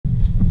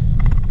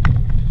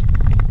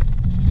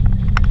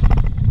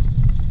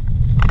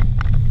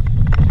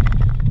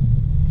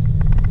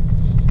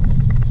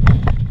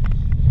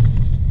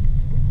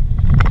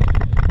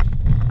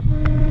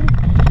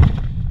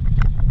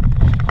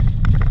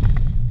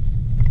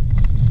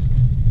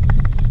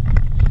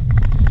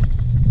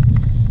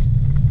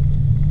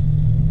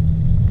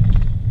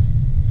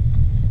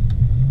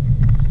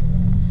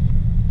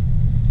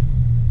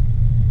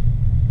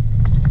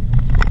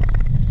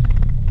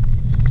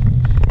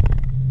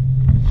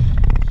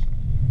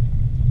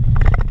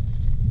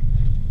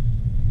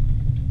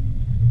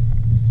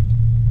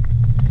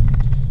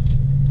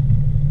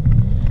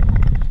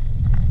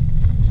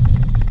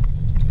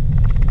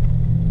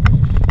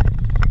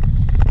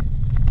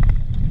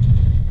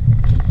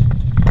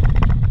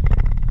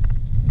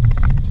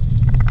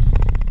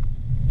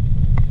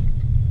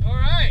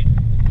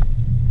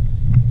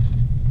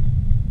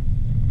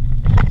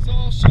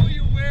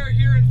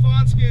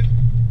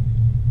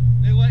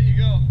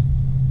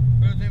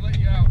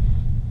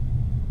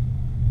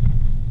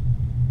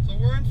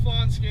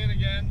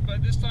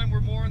This time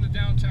we're more in the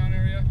downtown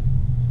area.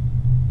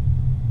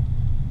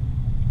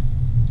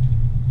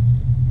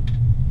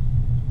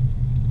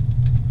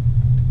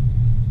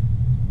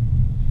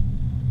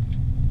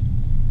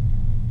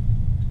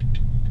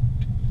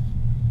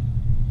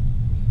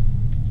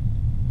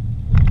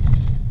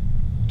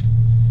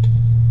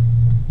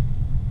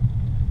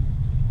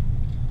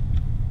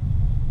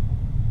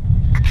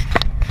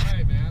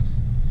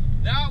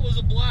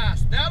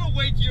 Blast. That'll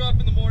wake you up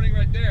in the morning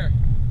right there.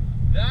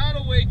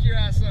 That'll wake your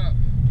ass up.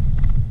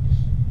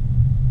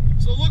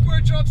 So look where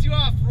it drops you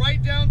off,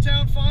 right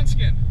downtown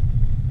Fonskin.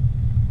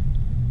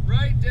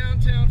 Right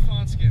downtown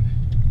Fonskin.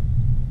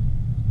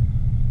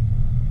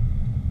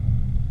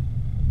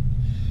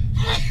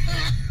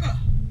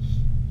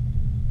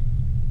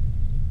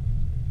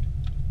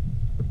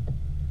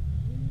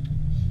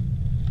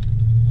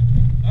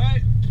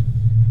 Alright,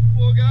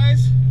 well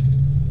guys,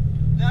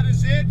 that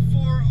is it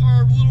for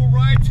our little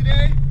ride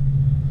today.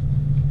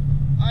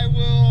 I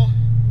will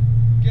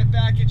get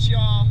back at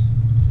y'all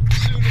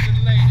sooner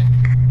than later.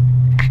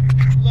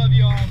 Love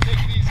y'all. Take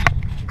it easy.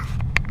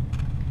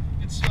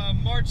 It's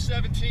March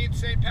 17th,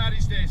 St.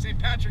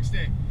 Patrick's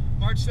Day,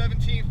 March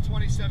 17th,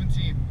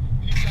 2017.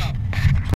 Peace out.